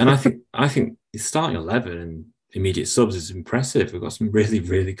wood. And I think the starting 11 and immediate subs is impressive. We've got some really,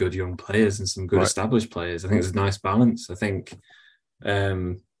 really good young players and some good established players. I think there's a nice balance. I think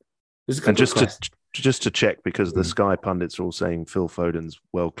there's a couple just to check, because the Sky pundits are all saying Phil Foden's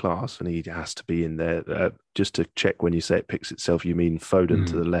world class and he has to be in there. Just to check, when you say it picks itself, you mean Foden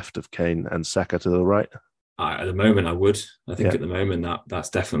to the left of Kane and Saka to the right? At the moment, I would. I think at the moment that's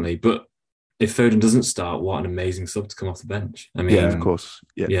definitely. But if Foden doesn't start, what an amazing sub to come off the bench. I mean, of course,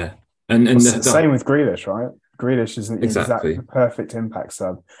 yeah. And same with Grealish, right? Grealish is exactly the perfect impact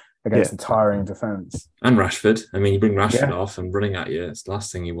sub against a tiring defence. And Rashford. I mean, you bring Rashford off and running at you, it's the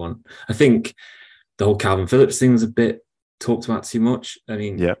last thing you want. I think the whole Calvin Phillips thing was a bit talked about too much. I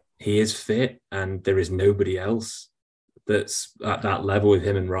mean, he is fit, and there is nobody else that's at that level with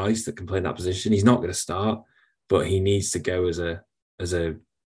him and Rice that can play in that position. He's not going to start, but he needs to go as a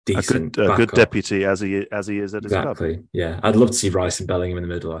decent, a good deputy as he is at his club. Exactly. Yeah, I'd love to see Rice and Bellingham in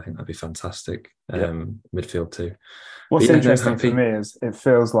the middle. I think that'd be fantastic. Midfield too. What's interesting for me is it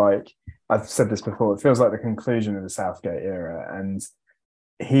feels like, I've said this before, it feels like the conclusion of the Southgate era, and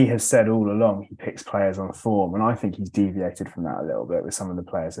he has said all along he picks players on form, and I think he's deviated from that a little bit with some of the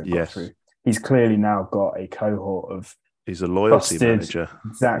players that got through. He's clearly now got a cohort of. He's a loyalty manager.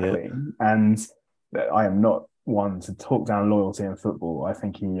 Exactly. Yeah. And I am not one to talk down loyalty in football. I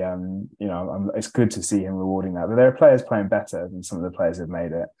think he, it's good to see him rewarding that. But there are players playing better than some of the players who've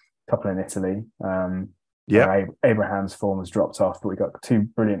made it. A couple in Italy. Abraham's form has dropped off, but we've got 2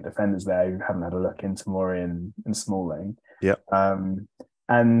 brilliant defenders there who haven't had a look into Murray and Smalling. Yeah. And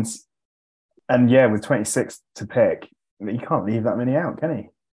with 26 to pick, you can't leave that many out, can he?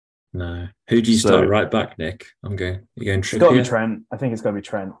 No. Who do you start right back, Nick? You're going Trippier? It's got to be Trent. I think it's got to be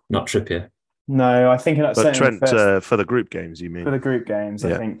Trent. Not Trippier. No, I think that's Trent for the group games. You mean for the group games?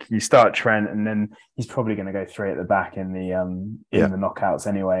 I think you start Trent, and then he's probably going to go 3 at the back in the knockouts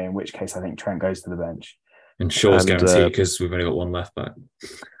anyway. In which case, I think Trent goes to the bench. And Shaw's guaranteed because we've only got 1 left back.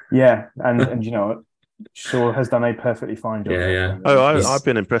 Yeah, and you know what? Shaw has done a perfectly fine job. Yeah. I've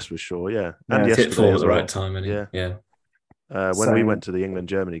been impressed with Shaw. Yeah, and yesterday for at the right time. When we went to the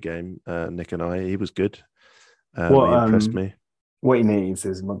England-Germany game, Nick and I, he was good. He impressed me. What he needs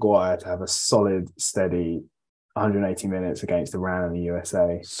is Maguire to have a solid, steady 180 minutes against Iran and the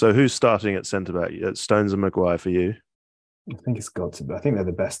USA. So who's starting at centre-back? Stones and Maguire for you? I think it's got to be. I think they're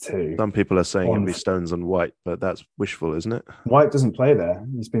the best 2. Some people are saying it'll be Stones and White, but that's wishful, isn't it? White doesn't play there.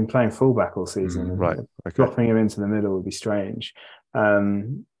 He's been playing fullback all season. Right. Okay. Dropping him into the middle would be strange. I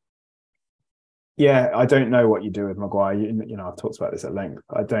don't know what you do with Maguire. I've talked about this at length.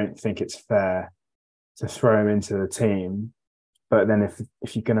 I don't think it's fair to throw him into the team. But then if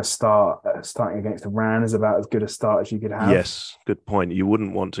you're going to starting against Iran is about as good a start as you could have. Yes, good point. You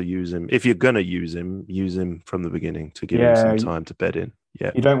wouldn't want to use him. If you're going to use him from the beginning to give him some time to bed in.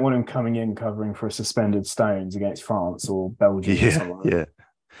 Yeah. You don't want him coming in covering for a suspended Stones against France or Belgium or something. Yeah.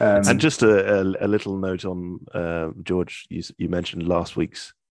 And just a little note on George. You mentioned last week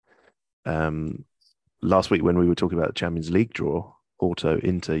when we were talking about the Champions League draw, Porto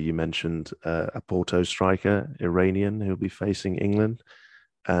Inter. You mentioned a Porto striker, Iranian, who'll be facing England.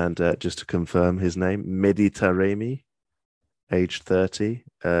 And just to confirm his name, Mehdi Taremi, age 30,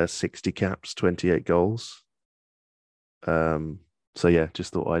 60 caps, 28 goals. So yeah,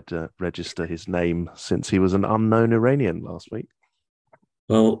 just thought I'd register his name since he was an unknown Iranian last week.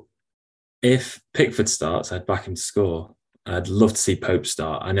 Well, if Pickford starts, I'd back him to score. I'd love to see Pope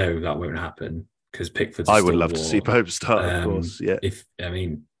start. I know that won't happen because Pickford's I would love to see Pope start, of course. Yeah. I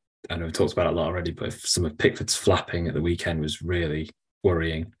know we've talked about it a lot already, but if some of Pickford's flapping at the weekend was really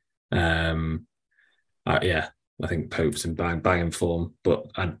worrying, I think Pope's in banging form,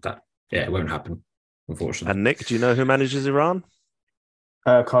 but it won't happen, unfortunately. And Nick, do you know who manages Iran?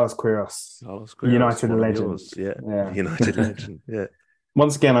 Carlos Queiroz. United legend. Yeah, United legend. Yeah.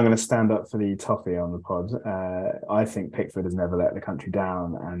 Once again, I'm going to stand up for the toffee on the pod. I think Pickford has never let the country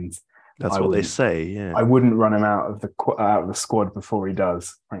down, and that's what they say. Yeah, I wouldn't run him out of the squad before he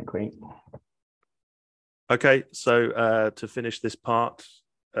does, frankly. Okay, so to finish this part,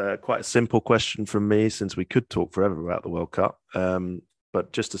 quite a simple question from me, since we could talk forever about the World Cup,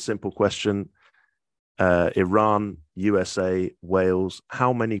 but just a simple question. Iran, USA, Wales,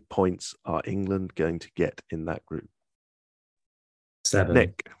 how many points are England going to get in that group? 7.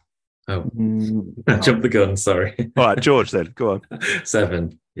 Nick. Oh, I jumped the gun, sorry. All right, George, then, go on.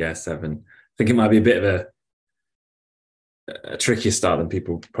 7. Yeah, 7. I think it might be a bit of a trickier start than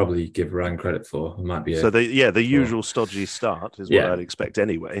people probably give Iran credit for. It might be the usual stodgy start is what I'd expect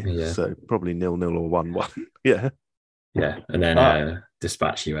anyway. Yeah. So probably 0-0 or 1-1. Yeah. Yeah, and then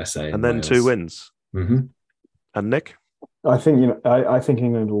dispatch USA and then Wales. 2 wins. Mm-hmm. And Nick? I think I think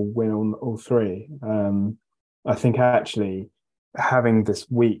England will win all 3. I think actually having this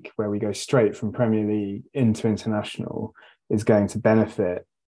week where we go straight from Premier League into international is going to benefit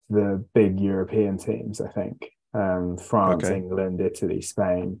the big European teams. I think France, England, Italy,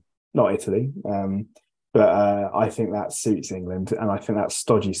 Spain. Not Italy, but I think that suits England, and I think that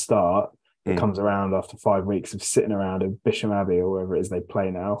stodgy start. It comes around after 5 weeks of sitting around at Bisham Abbey or wherever it is they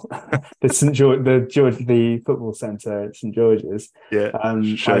play now, the football centre at St George's. Yeah,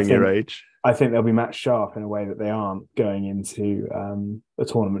 showing your age. I think they'll be match sharp in a way that they aren't going into a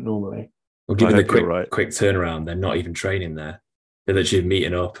tournament normally. Well, given the quick turnaround, they're not even training there. They're literally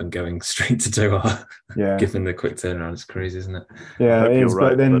meeting up and going straight to Doha. Yeah, given the quick turnaround, it's crazy, isn't it? Yeah, it is. Right,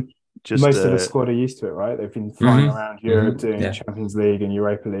 but then. Most of the squad are used to it, right? They've been flying around Europe doing Champions League and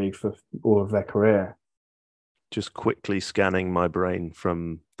Europa League for all of their career. Just quickly scanning my brain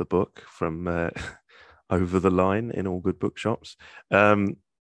from the book, from Over the Line in all good bookshops.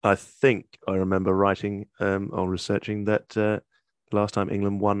 I think I remember writing or researching that last time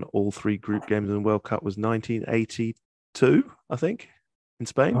England won all 3 group games in the World Cup was 1982, I think, in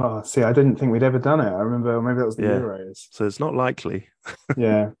Spain. Oh, see, I didn't think we'd ever done it. I remember maybe that was the Euros. So it's not likely.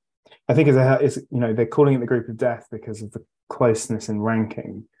 Yeah. I think it's they're calling it the group of death because of the closeness in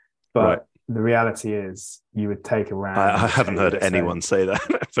ranking, but the reality is you would take a round. I haven't heard anyone say that,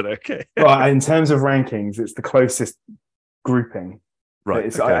 but okay. Well, in terms of rankings, it's the closest grouping.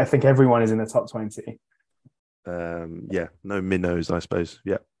 Right. Okay. I think everyone is in the top 20. No minnows, I suppose.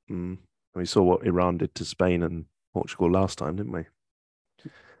 Yeah. We saw what Iran did to Spain and Portugal last time, didn't we?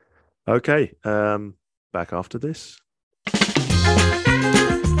 Okay. Back after this.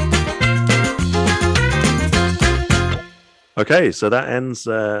 Okay, so that ends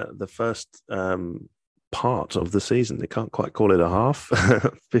the first part of the season. They can't quite call it a half.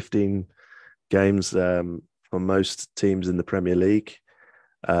 15 games for most teams in the Premier League.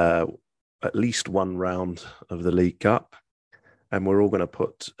 At least one round of the League Cup. And we're all going to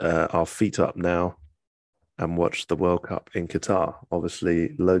put our feet up now and watch the World Cup in Qatar.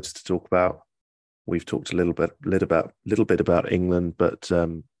 Obviously, loads to talk about. We've talked a little bit about England, but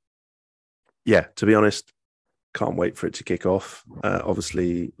to be honest, can't wait for it to kick off.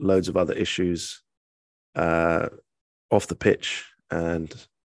 Obviously, loads of other issues off the pitch and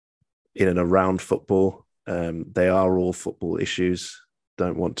in and around football. They are all football issues.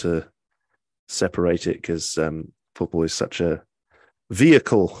 Don't want to separate it because football is such a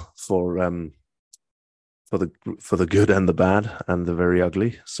vehicle for the good and the bad and the very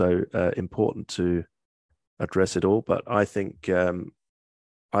ugly. So important to address it all. But I think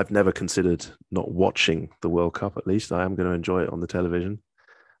I've never considered not watching the World Cup. At least I am going to enjoy it on the television.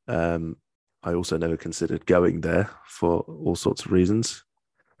 I also never considered going there for all sorts of reasons.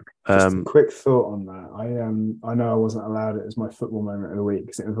 Just a quick thought on that. I know I wasn't allowed it as my football moment of the week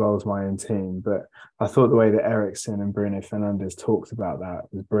because it involves my own team, but I thought the way that Eriksen and Bruno Fernandes talked about that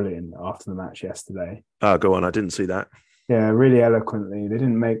was brilliant after the match yesterday. Oh, go on. I didn't see that. Yeah, really eloquently. They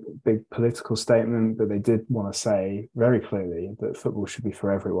didn't make a big political statement, but they did want to say very clearly that football should be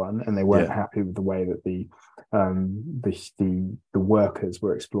for everyone, and they weren't happy with the way that the workers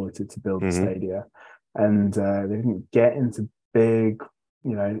were exploited to build the stadia, and they didn't get into big,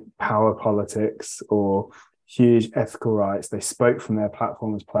 power politics or huge ethical rights. They spoke from their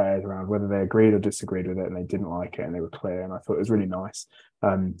platform as players around whether they agreed or disagreed with it, and they didn't like it, and they were clear. And I thought it was really nice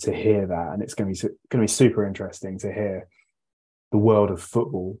to hear that, and it's going to be super interesting to hear the world of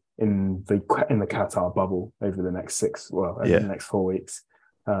football in the Qatar bubble over the next the next 4 weeks.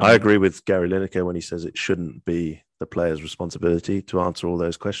 I agree with Gary Lineker when he says it shouldn't be the players' responsibility to answer all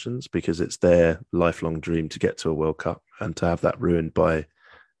those questions, because it's their lifelong dream to get to a World Cup, and to have that ruined by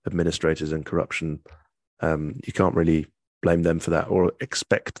administrators and corruption, you can't really blame them for that or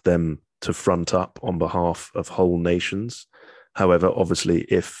expect them to front up on behalf of whole nations. However, obviously,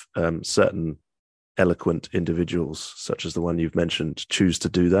 if certain eloquent individuals, such as the one you've mentioned, choose to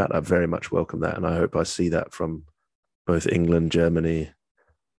do that, I very much welcome that. And I hope I see that from both England, Germany,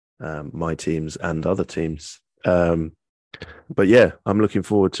 my teams and other teams. But yeah, I'm looking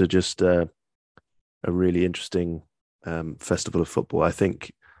forward to just a really interesting festival of football. I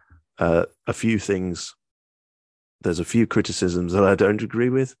think a few things, there's a few criticisms that I don't agree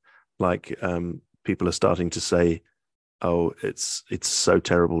with. Like people are starting to say, oh, it's so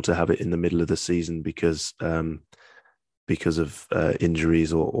terrible to have it in the middle of the season because of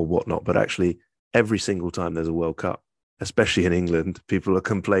injuries or whatnot. But actually, every single time there's a World Cup, especially in England, people are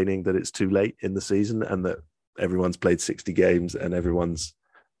complaining that it's too late in the season and that everyone's played 60 games and everyone's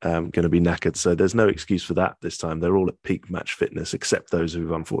going to be knackered. So there's no excuse for that this time. They're all at peak match fitness, except those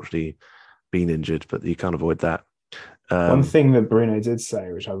who've unfortunately been injured, but you can't avoid that. One thing that Bruno did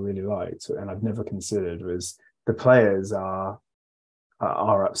say, which I really liked, and I've never considered, was the players are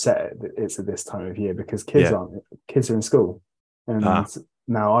upset it's at this time of year because kids are in school. And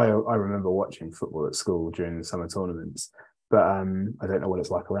now I remember watching football at school during the summer tournaments, but I don't know what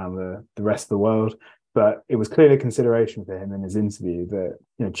it's like around the rest of the world. But it was clearly a consideration for him in his interview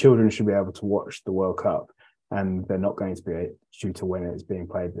that children should be able to watch the World Cup, and they're not going to be due to when it's being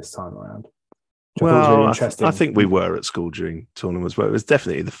played this time around. Well, really interesting. I think we were at school during tournaments, but it was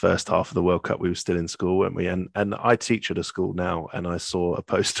definitely the first half of the World Cup. We were still in school, weren't we? And I teach at a school now, and I saw a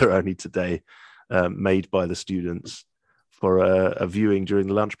poster only today made by the students for a viewing during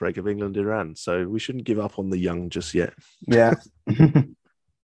the lunch break of England-Iran. So we shouldn't give up on the young just yet. Yeah.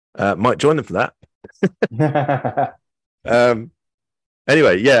 Might join them for that.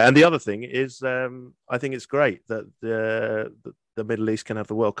 Anyway, yeah. And the other thing is, I think it's great that the Middle East can have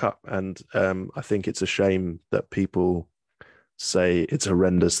the World Cup. And I think it's a shame that people say it's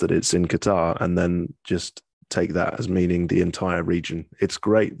horrendous that it's in Qatar and then just take that as meaning the entire region. It's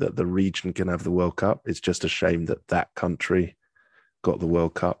great that the region can have the World Cup. It's just a shame that that country got the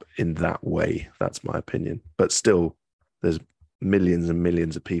World Cup in that way. That's my opinion. But still, there's millions and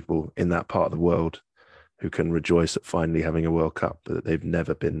millions of people in that part of the world who can rejoice at finally having a World Cup that they've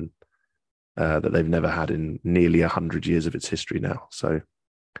never had in nearly 100 years of its history now. So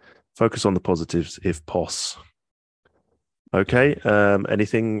focus on the positives if pos. Okay.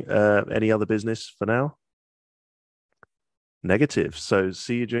 Any other business for now? Negative. So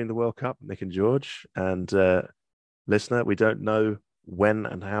see you during the World Cup, Nick and George. And listener, we don't know when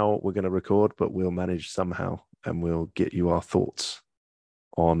and how we're going to record, but we'll manage somehow and we'll get you our thoughts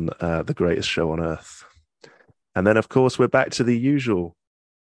on the greatest show on earth. And then, of course, we're back to the usual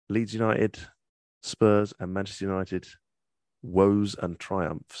Leeds United, Spurs and Manchester United woes and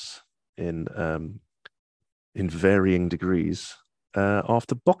triumphs in varying degrees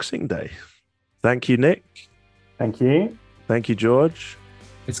after Boxing Day. Thank you, Nick. Thank you. Thank you, George.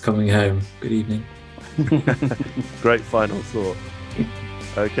 It's coming home. Good evening. Great final thought.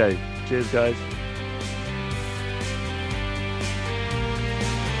 Okay. Cheers, guys.